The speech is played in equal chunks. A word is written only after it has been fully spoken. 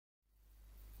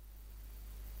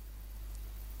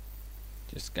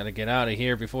Just gotta get out of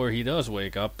here before he does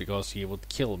wake up, because he would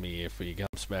kill me if he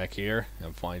comes back here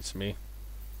and finds me.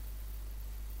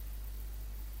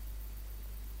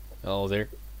 Hello there.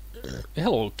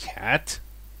 Hello, cat.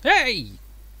 Hey!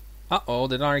 Uh-oh,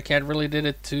 the darn cat really did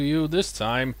it to you this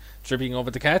time. Tripping over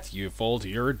the cat, you fall to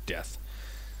your death.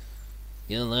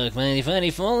 You look mighty funny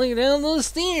falling down those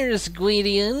stairs,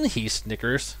 Gwydion, he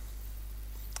snickers.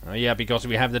 Yeah, because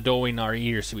we have the dough in our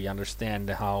ears, we understand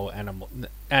how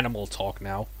animal talk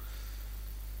now.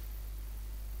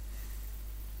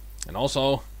 And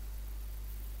also,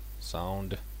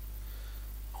 sound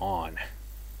on.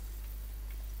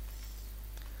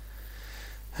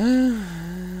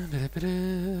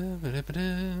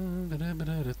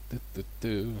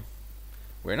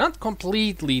 We're not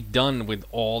completely done with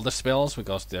all the spells,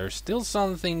 because there's still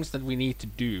some things that we need to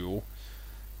do.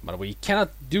 But we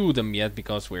cannot do them yet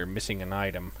because we're missing an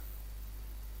item.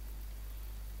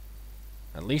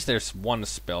 At least there's one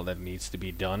spell that needs to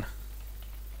be done.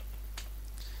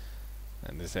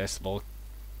 And this estimable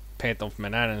pet of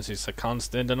Mananans is a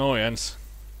constant annoyance.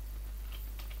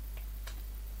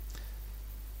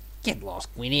 Get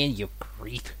lost, Gwydion, you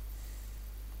creep.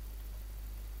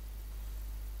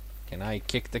 Can I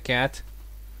kick the cat?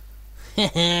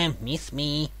 Miss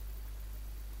me.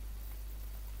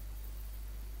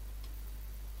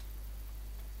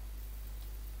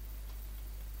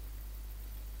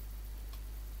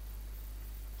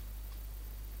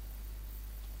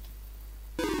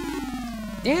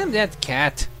 Damn that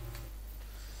cat.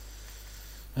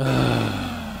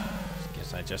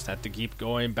 Guess I just had to keep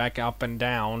going back up and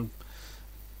down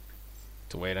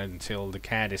to wait until the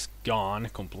cat is gone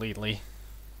completely.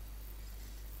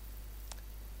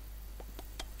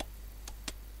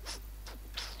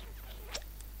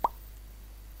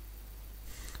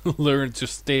 Learn to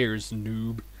stairs,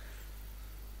 noob.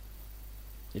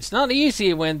 It's not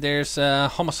easy when there's a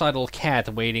homicidal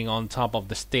cat waiting on top of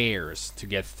the stairs to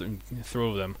get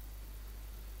through them.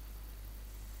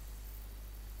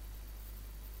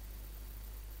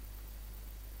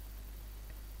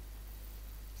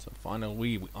 So finally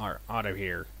we are out of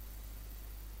here.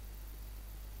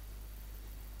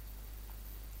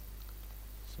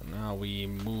 So now we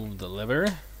move the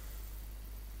lever.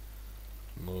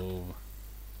 Move.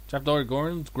 Trapdoor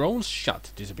groans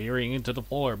shut, disappearing into the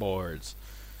floorboards.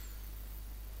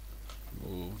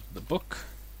 Move the book.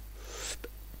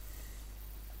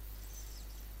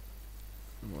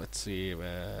 Let's see.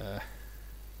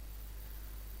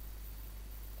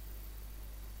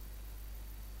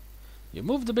 You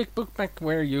move the big book back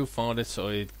where you found it, so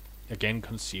it again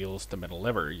conceals the metal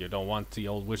lever. You don't want the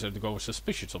old wizard to go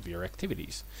suspicious of your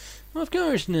activities. Of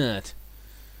course not.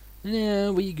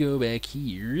 Now we go back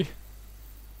here.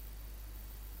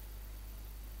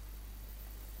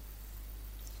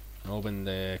 Open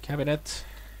the cabinet.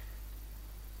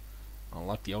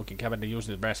 Unlock the oaken cabinet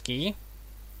using the brass key.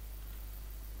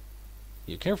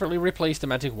 You carefully replace the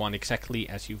magic wand exactly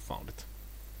as you found it.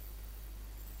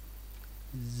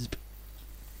 Zip.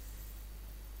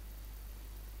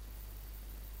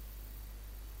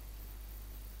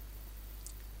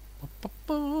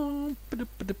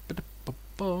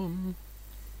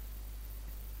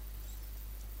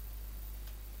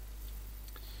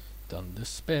 Done the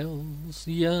spells,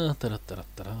 yeah, da da da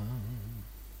da da.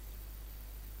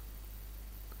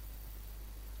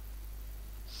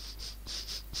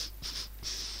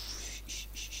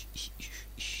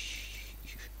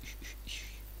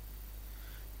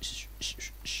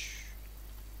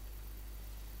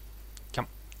 Come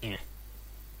in.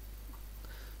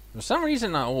 For some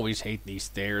reason, I always hate these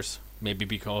stairs. Maybe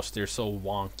because they're so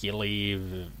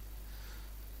wonkily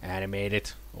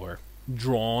animated or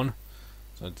drawn.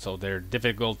 So they're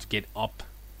difficult to get up.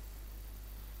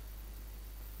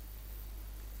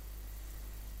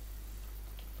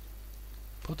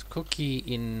 Put cookie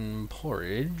in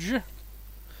porridge.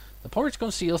 The porridge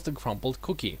conceals the crumpled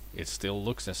cookie. It still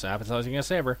looks as appetizing as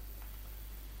ever.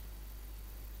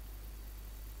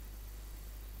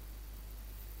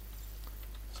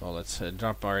 So let's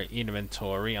drop our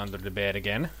inventory under the bed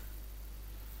again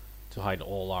to hide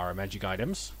all our magic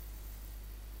items.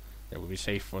 That will be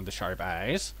safe from the sharp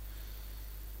eyes.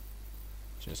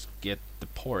 Just get the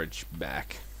porridge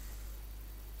back.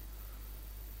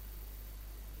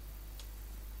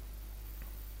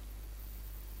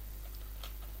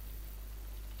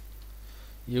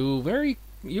 You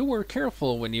were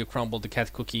careful when you crumbled the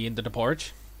cat cookie into the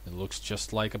porridge. It looks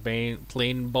just like a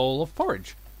plain bowl of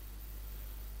porridge.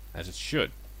 As it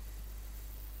should.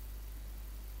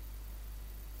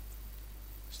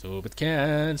 Stupid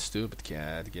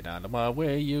cat, get out of my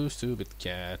way, you stupid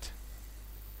cat.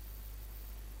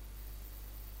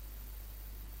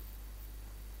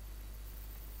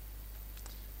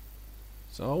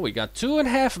 So we got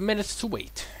 2.5 minutes to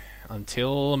wait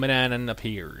until Mananan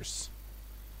appears.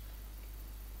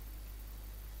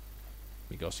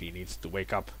 Because he needs to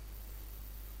wake up.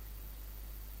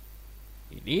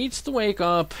 He needs to wake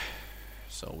up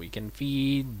so we can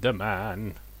feed the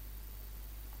man.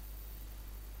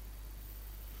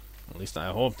 At least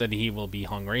I hope that he will be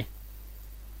hungry.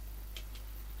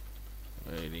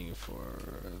 Waiting for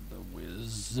the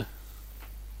whiz.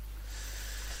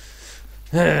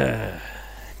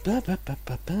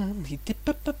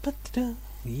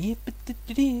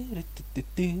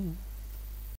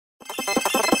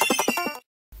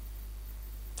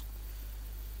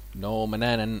 No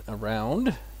Mananan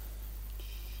around.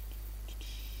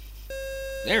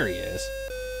 There he is.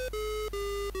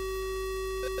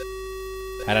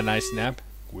 Had a nice nap.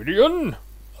 Gideon,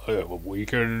 I have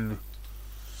awakened.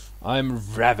 I'm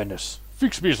ravenous.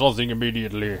 Fix me something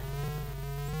immediately.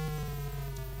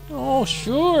 Oh,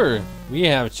 sure. We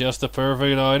have just the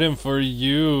perfect item for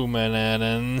you,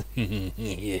 Mananan.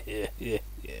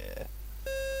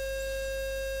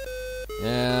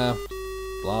 Yeah.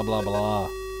 Blah, blah, blah.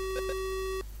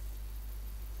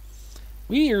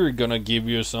 We're gonna give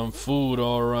you some food,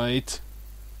 alright.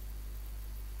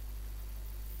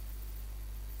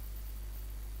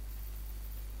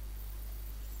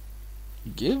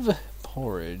 Give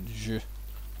porridge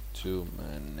to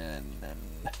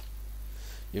Mananan.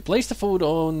 You place the food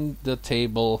on the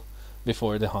table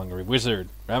before the hungry wizard.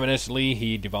 Ravenously,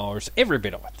 he devours every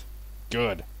bit of it.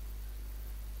 Good.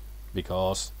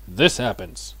 Because this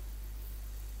happens.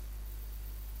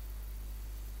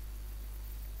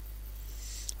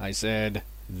 I said,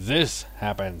 this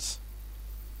happens.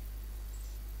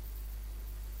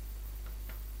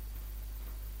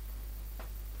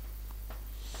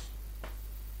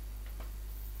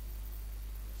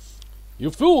 You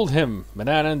fooled him!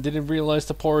 Mananan didn't realize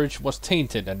the porridge was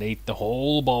tainted and ate the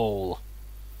whole bowl.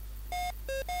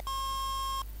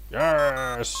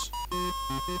 Yes!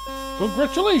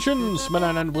 Congratulations!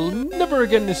 Mananan will never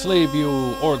again enslave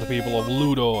you or the people of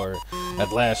Ludor.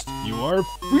 At last, you are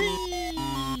free!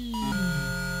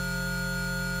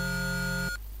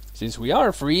 Since we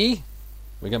are free,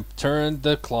 we can turn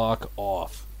the clock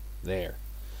off. There.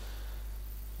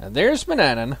 And there's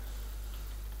Mananan.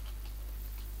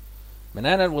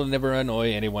 Mananan will never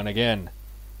annoy anyone again.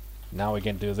 Now we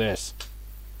can do this.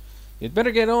 You'd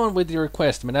better get on with your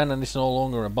quest. Mananan is no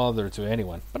longer a bother to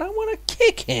anyone. But I want to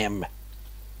kick him!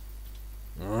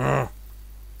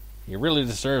 He really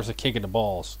deserves a kick in the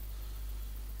balls.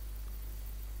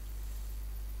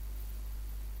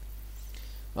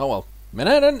 Oh well.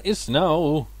 Mananan is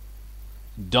now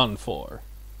done for.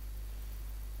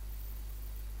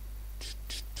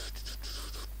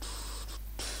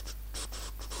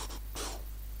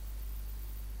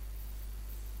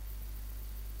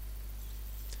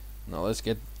 Now let's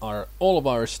get all of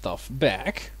our stuff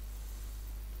back.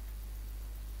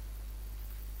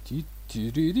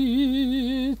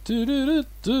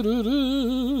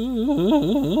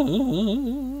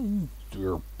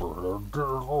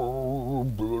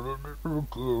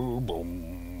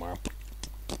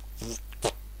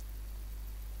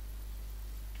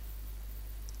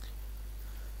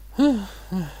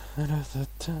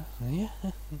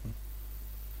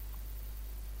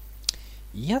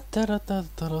 Yeah, da da da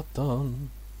da da da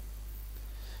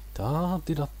da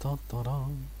da da da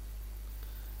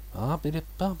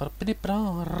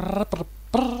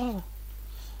da.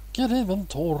 Get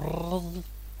inventory.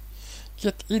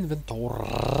 Get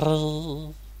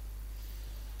inventory.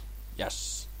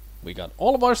 Yes, we got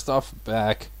all of our stuff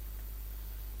back,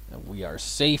 and we are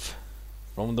safe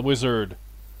from the wizard.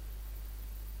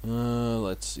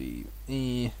 Let's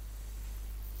see.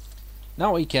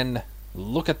 Now we can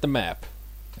look at the map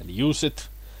and use it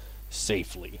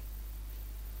safely.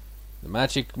 The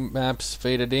magic map's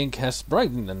faded ink has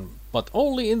brightened, but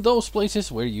only in those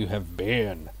places where you have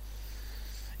been.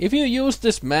 If you use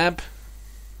this map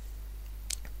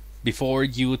before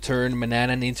you turn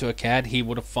Mananan into a cat, he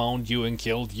would have found you and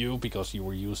killed you because you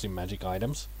were using magic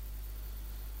items.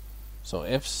 So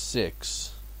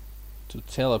F6 to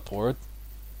teleport.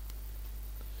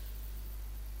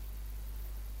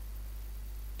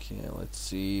 Okay, let's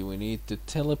see. We need to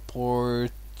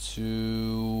teleport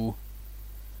to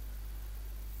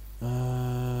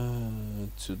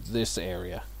this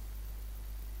area.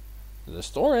 The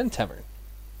store and tavern.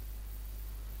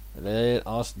 Let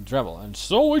us travel, and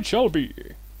so it shall be.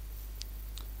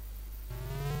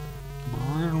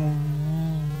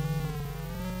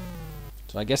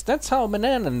 So I guess that's how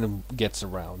Mananan gets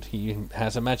around. He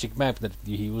has a magic map that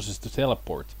he uses to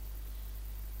teleport.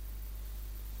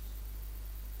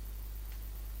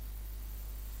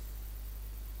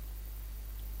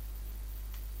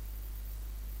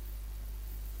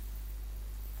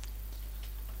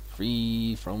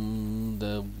 free from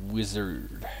the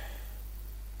wizard.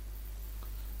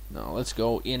 Now let's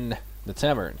go in the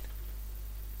tavern.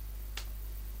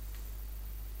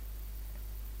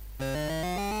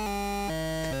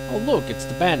 Oh look, it's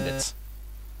the bandits.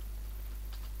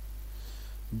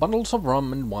 Bundles of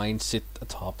rum and wine sit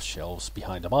atop shelves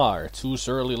behind the bar. Two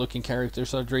surly-looking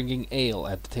characters are drinking ale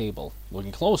at the table.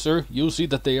 Looking closer, you see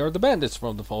that they are the bandits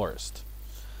from the forest.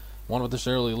 One of the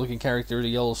surly-looking characters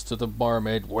yells to the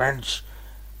barmaid, "Wench,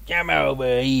 come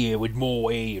over here with more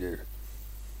ale."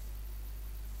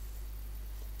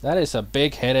 That is a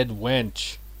big-headed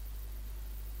wench.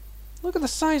 Look at the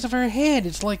size of her head.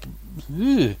 It's like,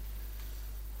 ugh,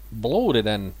 bloated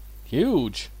and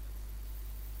huge.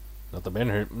 Not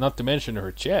to mention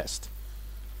her chest.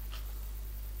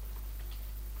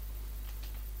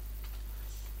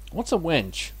 What's a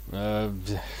wench?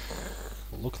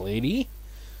 Look, lady.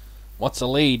 What's a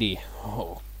lady?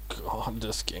 Oh God,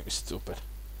 this game is stupid.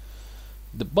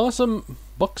 The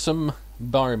buxom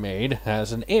barmaid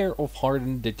has an air of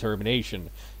hardened determination.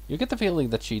 You get the feeling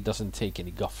that she doesn't take any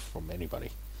guff from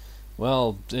anybody.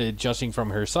 Well, judging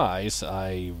from her size,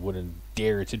 I wouldn't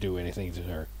dare to do anything to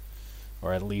her.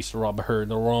 Or at least rub her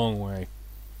the wrong way.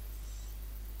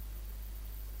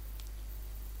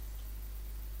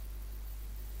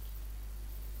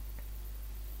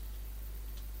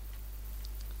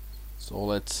 So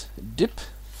let's dip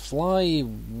fly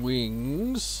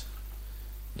wings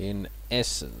in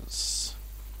essence.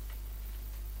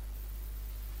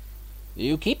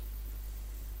 You keep.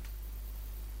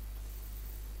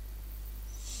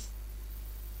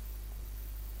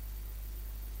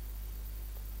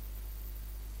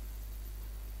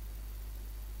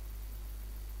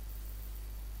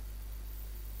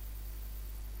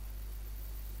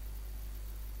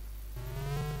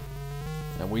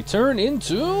 And we turn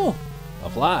into a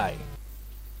fly.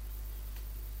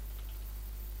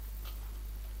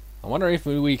 I wonder if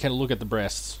we can look at the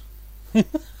breasts.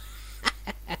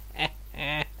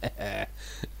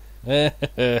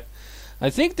 I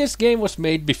think this game was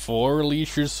made before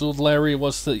Leisure Suit Larry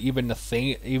was even a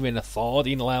thing, even a thought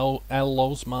in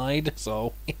Allo's mind.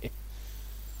 So,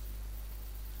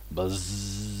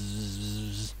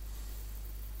 buzz.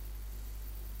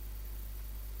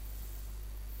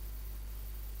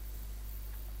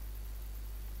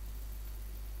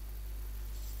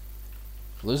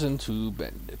 Listen to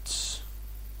bandits.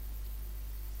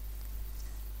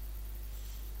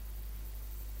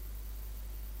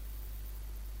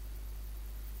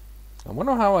 I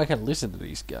wonder how I can listen to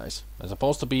these guys. I'm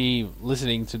supposed to be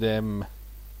listening to them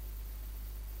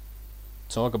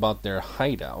talk about their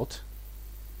hideout.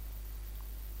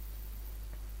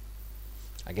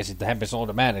 I guess it happens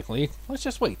automatically. Let's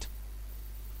just wait.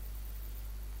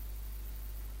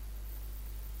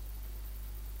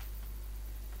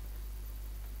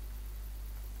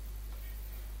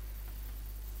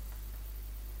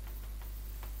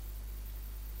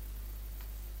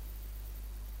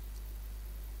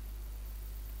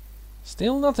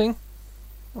 Still nothing.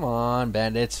 Come on,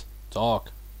 bandits.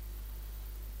 Talk.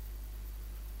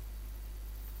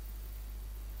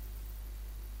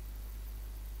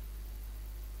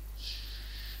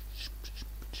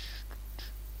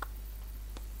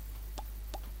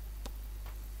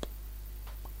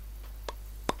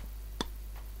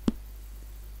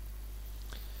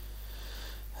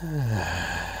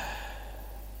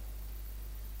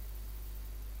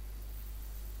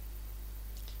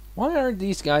 Why aren't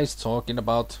these guys talking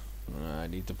about? I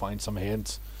need to find some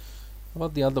hints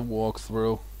about the other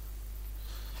walkthrough.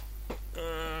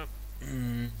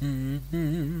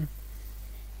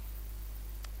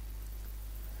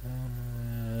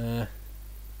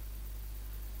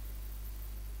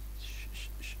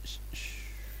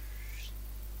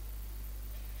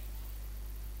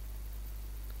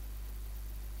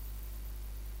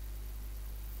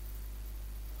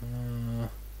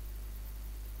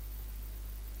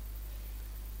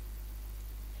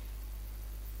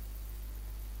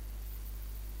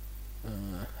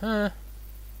 Huh.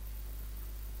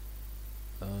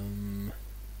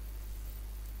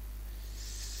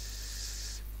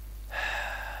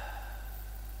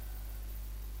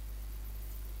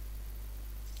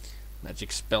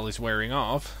 Magic spell is wearing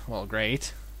off. Well,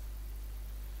 great.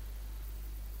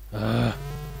 Okay,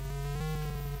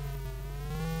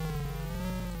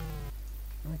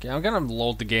 I'm gonna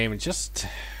load the game and just...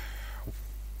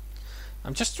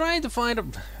 I'm just trying to find a...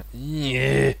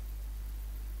 Yeah.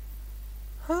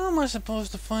 How am I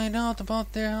supposed to find out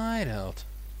about their hideout?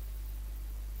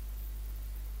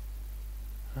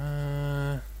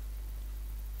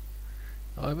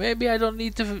 Or maybe I don't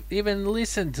need to even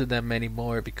listen to them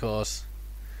anymore because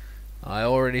I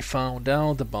already found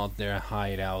out about their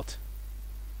hideout.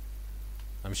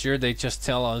 I'm sure they just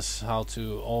tell us how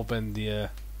to open the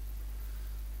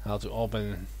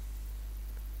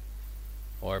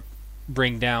or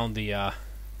bring down the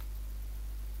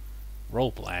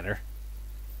rope ladder.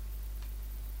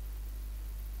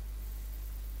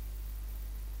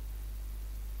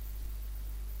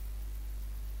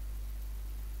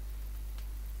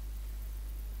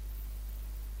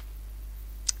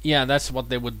 Yeah, that's what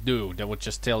they would do. They would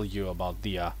just tell you about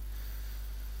the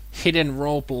hidden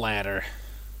rope ladder.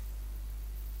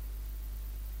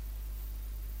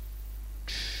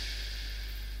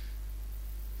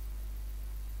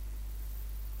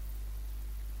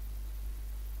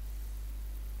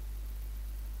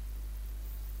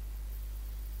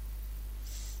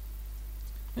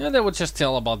 Yeah, they would just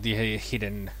tell about the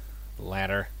hidden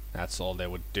ladder. That's all they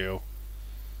would do.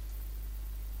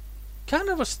 Kind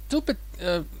of a stupid,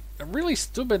 a really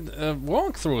stupid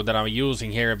walkthrough that I'm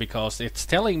using here, because it's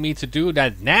telling me to do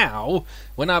that now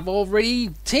when I've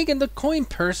already taken the coin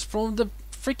purse from the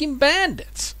freaking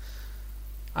bandits.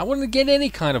 I wouldn't get any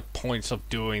kind of points of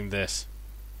doing this.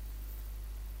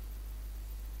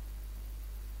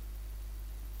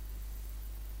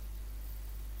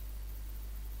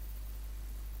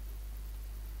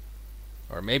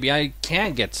 Or maybe I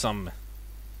can get some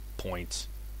points.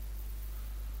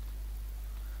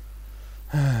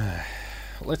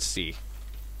 Let's see.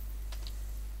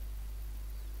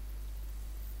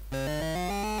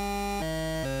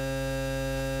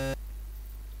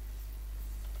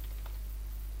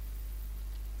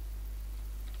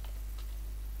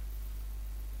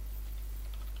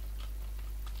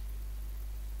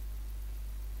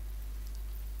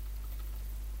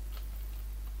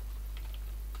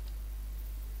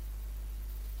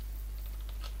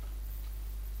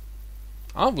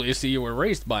 Obviously, you were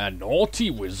raised by a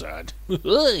naughty wizard.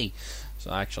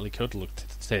 So I actually could look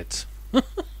at tits.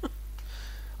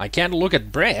 I can't look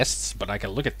at breasts, but I can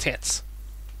look at tits.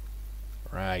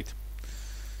 Right.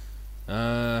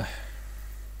 Let's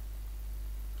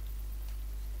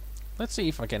see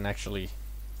if I can actually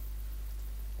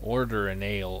order an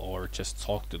ale or just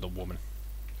talk to the woman.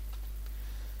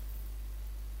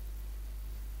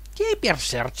 Keep your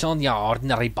search on, you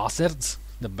ordinary bastards,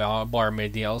 the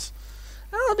barmaid yells.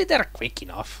 I'll be there quick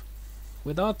enough.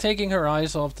 Without taking her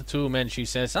eyes off the two men, she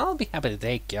says, I'll be happy to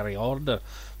take your order,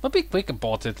 but be quick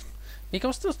about it,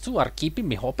 because those two are keeping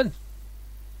me hoping.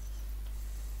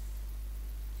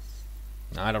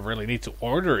 I don't really need to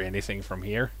order anything from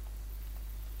here.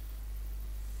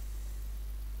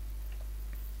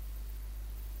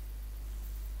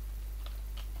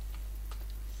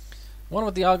 One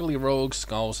of the ugly rogues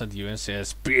scowls at you and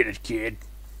says, beat it, kid.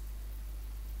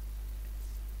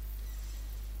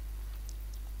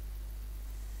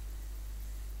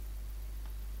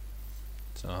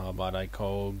 So how about I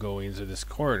go into this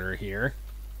corridor here.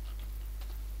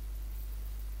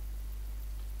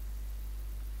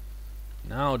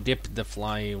 Now dip the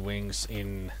fly wings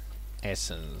in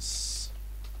essence.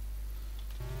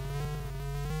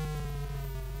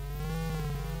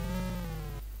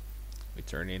 We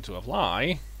turn into a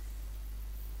fly.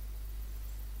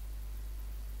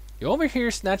 You overhear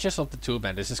snatches of the two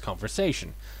bandits'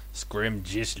 conversation. Scrim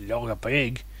just like a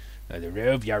pig. The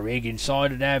rope you rig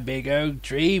inside of that big oak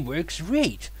tree works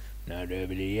great. Not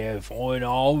nobody find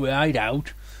all right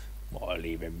out. I'll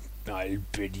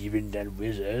put even that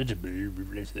wizard.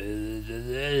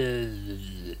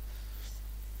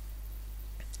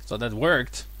 So that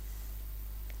worked.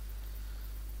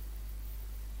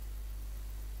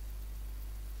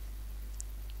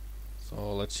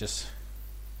 So let's just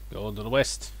go to the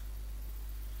west.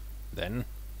 Then,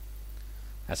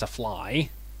 as a fly.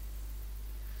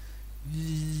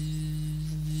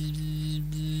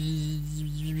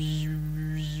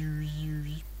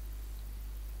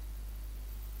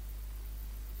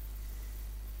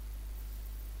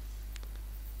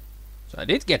 So I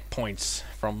did get points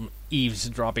from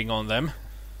eavesdropping on them.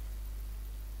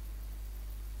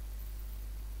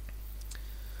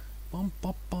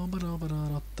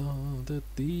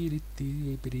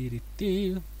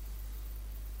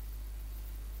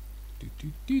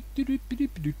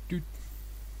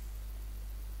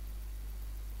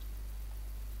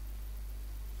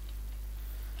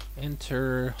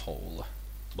 Enter hole.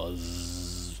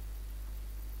 Buzz.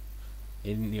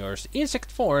 In your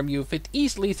insect form, you fit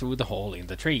easily through the hole in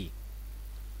the tree.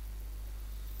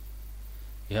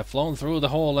 You have flown through the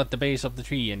hole at the base of the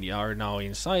tree and you are now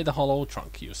inside the hollow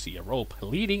trunk. You see a rope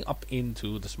leading up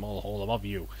into the small hole above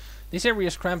you. This area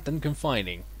is cramped and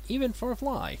confining, even for a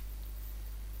fly.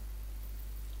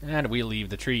 And we leave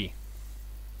the tree.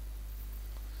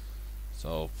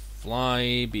 So,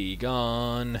 fly, be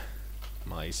gone,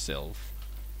 myself,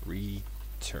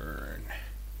 return.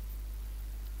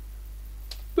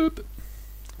 Boop.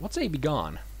 What's a be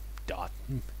gone? Dot,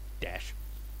 dash,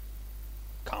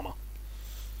 comma.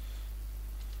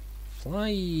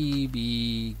 Fly,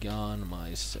 be gone,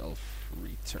 myself,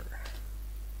 return.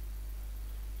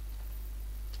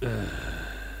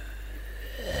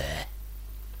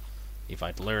 If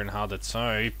I'd learn how to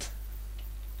type.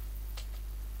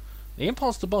 The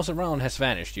impulse to buzz around has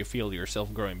vanished. You feel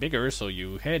yourself growing bigger, so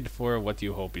you head for what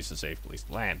you hope is a safe place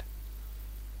to land.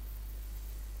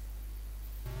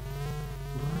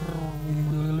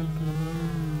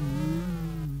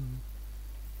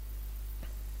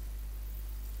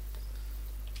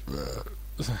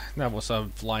 That was a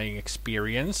flying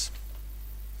experience.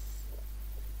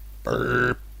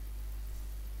 Burp.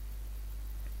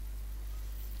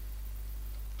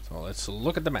 So let's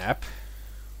look at the map.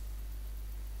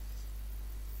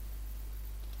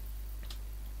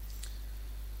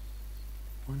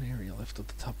 One area left at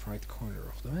the top right corner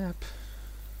of the map.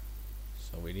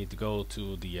 So we need to go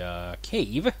to the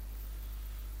cave.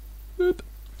 Boop.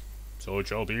 So it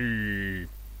shall be.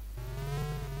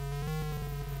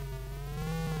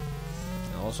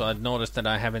 Also, I've noticed that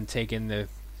I haven't taken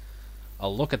a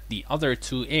look at the other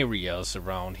two areas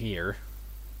around here.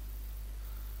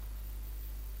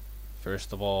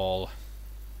 First of all,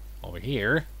 over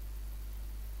here,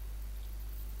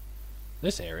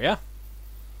 this area,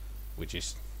 which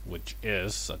is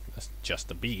just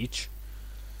the beach.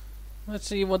 Let's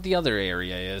see what the other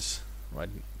area is, right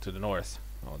to the north.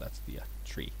 Oh, that's the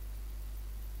tree.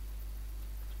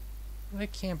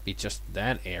 It can't be just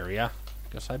that area,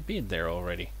 because I've been there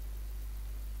already.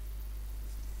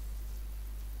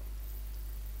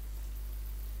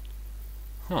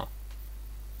 Huh.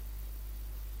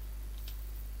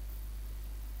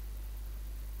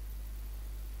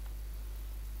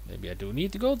 Maybe I do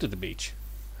need to go to the beach,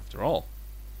 after all.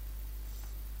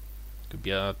 Could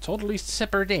be a totally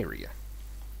separate area.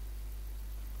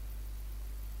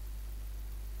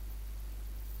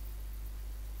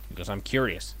 Because I'm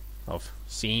curious of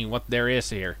seeing what there is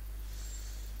here.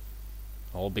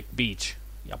 Whole big beach.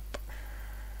 Yup.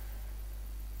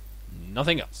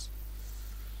 Nothing else.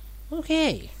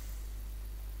 Okay.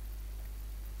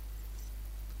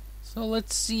 So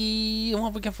let's see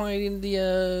what we can find in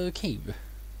the cave.